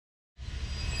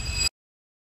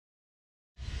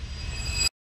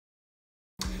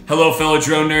Hello fellow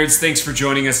drone nerds, thanks for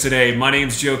joining us today. My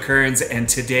name's Joe Kearns and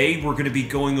today we're going to be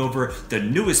going over the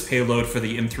newest payload for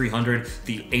the M300,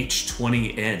 the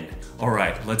H20N.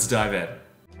 Alright, let's dive in.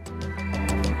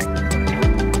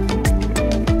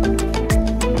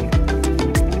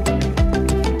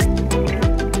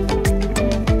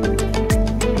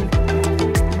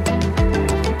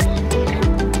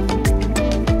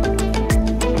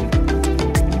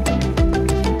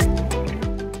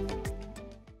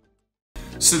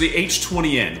 So the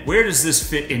H20N, where does this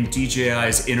fit in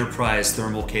DJI's enterprise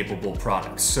thermal capable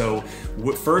products? So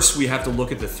first we have to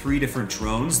look at the three different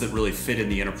drones that really fit in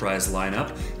the enterprise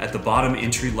lineup. At the bottom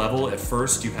entry level, at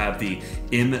first you have the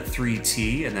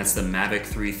M3T, and that's the Mavic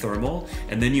 3 thermal.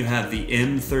 And then you have the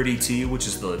M30T, which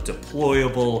is the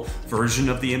deployable version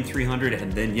of the M300.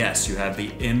 And then yes, you have the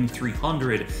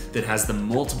M300 that has the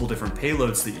multiple different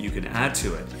payloads that you can add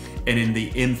to it. And in the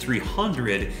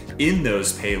M300, in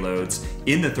those payloads,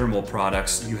 in the thermal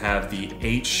products, you have the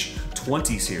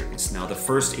H20 series. Now the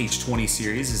first H20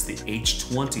 series is the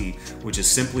H20, which is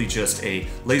simply just a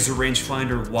laser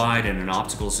rangefinder wide and an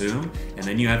optical zoom. And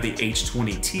then you have the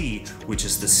H20T, which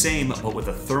is the same, but with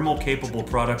a thermal capable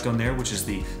product on there, which is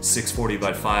the 640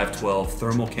 by 512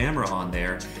 thermal camera on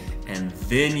there. And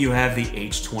then you have the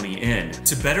H20N.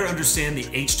 To better understand the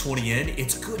H20N,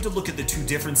 it's good to look at the two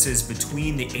differences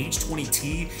between the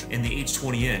H20T and the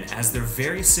H20N, as they're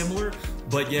very similar,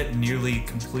 but yet nearly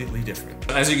completely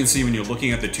different. As you can see when you're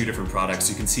looking at the two different products,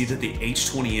 you can see that the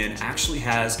H20N actually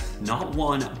has not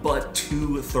one, but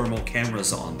two thermal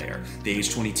cameras on there. The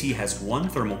H20T has one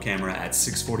thermal camera at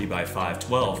 640 by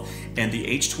 512, and the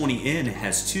H20N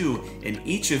has two, and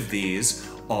each of these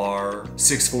are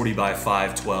 640 by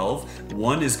 512.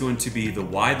 One is going to be the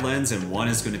wide lens and one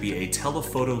is going to be a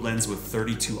telephoto lens with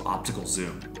 32 optical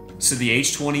zoom. So the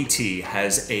H20T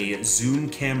has a zoom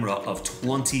camera of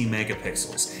 20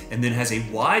 megapixels and then has a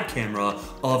wide camera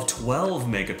of 12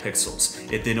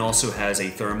 megapixels. It then also has a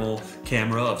thermal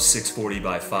camera of 640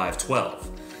 by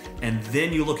 512. And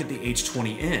then you look at the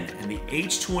H20N, and the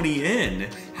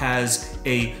H20N has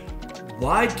a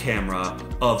wide camera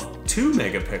of 2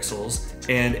 megapixels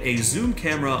and a zoom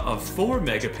camera of 4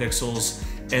 megapixels,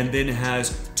 and then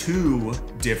has two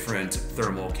different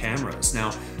thermal cameras.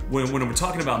 Now, when we're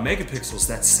talking about megapixels,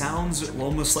 that sounds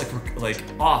almost like we're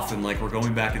off and like we're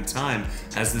going back in time,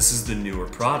 as this is the newer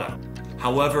product.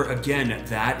 However, again,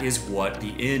 that is what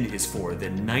the N is for, the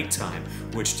nighttime,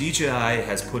 which DJI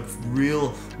has put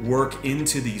real work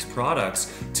into these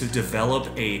products to develop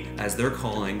as they're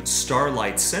calling,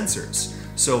 Starlight Sensors.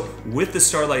 So with the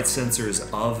Starlight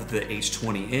Sensors of the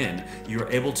H20N, you're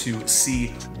able to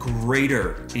see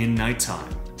greater in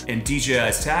nighttime. And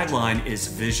DJI's tagline is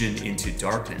vision into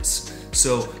darkness.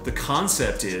 So the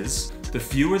concept is, the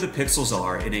fewer the pixels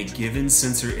are in a given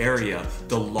sensor area,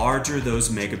 the larger those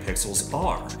megapixels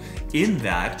are. In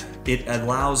that, it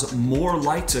allows more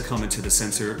light to come into the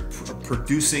sensor,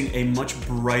 producing a much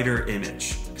brighter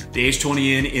image. The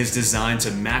H20N is designed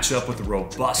to match up with the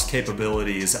robust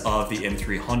capabilities of the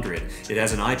M300. It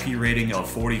has an IP rating of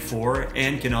 44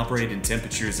 and can operate in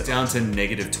temperatures down to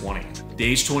 -20.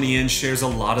 The H20N shares a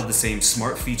lot of the same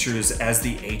smart features as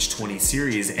the H20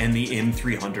 series and the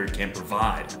M300 can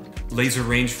provide. Laser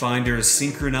rangefinder,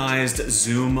 synchronized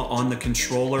zoom on the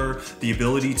controller, the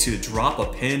ability to drop a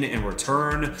pin and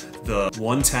return, the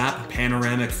one-tap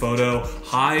panoramic photo,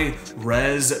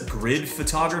 high-res grid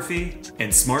photography,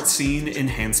 and smart scene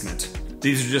enhancement.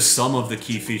 These are just some of the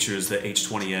key features that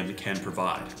H20N can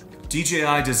provide.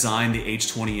 DJI designed the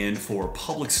H20N for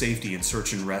public safety and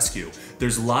search and rescue.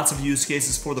 There's lots of use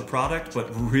cases for the product, but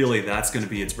really that's going to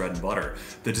be its bread and butter.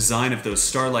 The design of those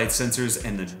Starlight Sensors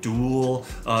and the dual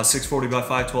 640 by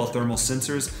 512 thermal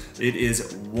sensors, it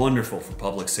is wonderful for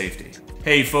public safety.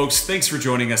 Hey folks, thanks for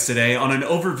joining us today on an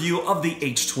overview of the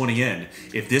H20N.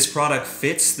 If this product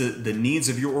fits the needs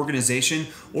of your organization,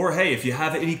 or hey, if you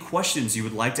have any questions you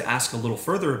would like to ask a little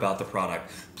further about the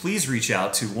product, please reach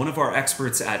out to one of our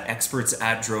experts at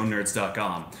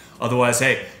experts@dronenerds.com. Otherwise,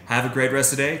 hey, have a great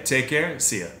rest of the day. Take care.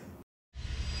 See ya.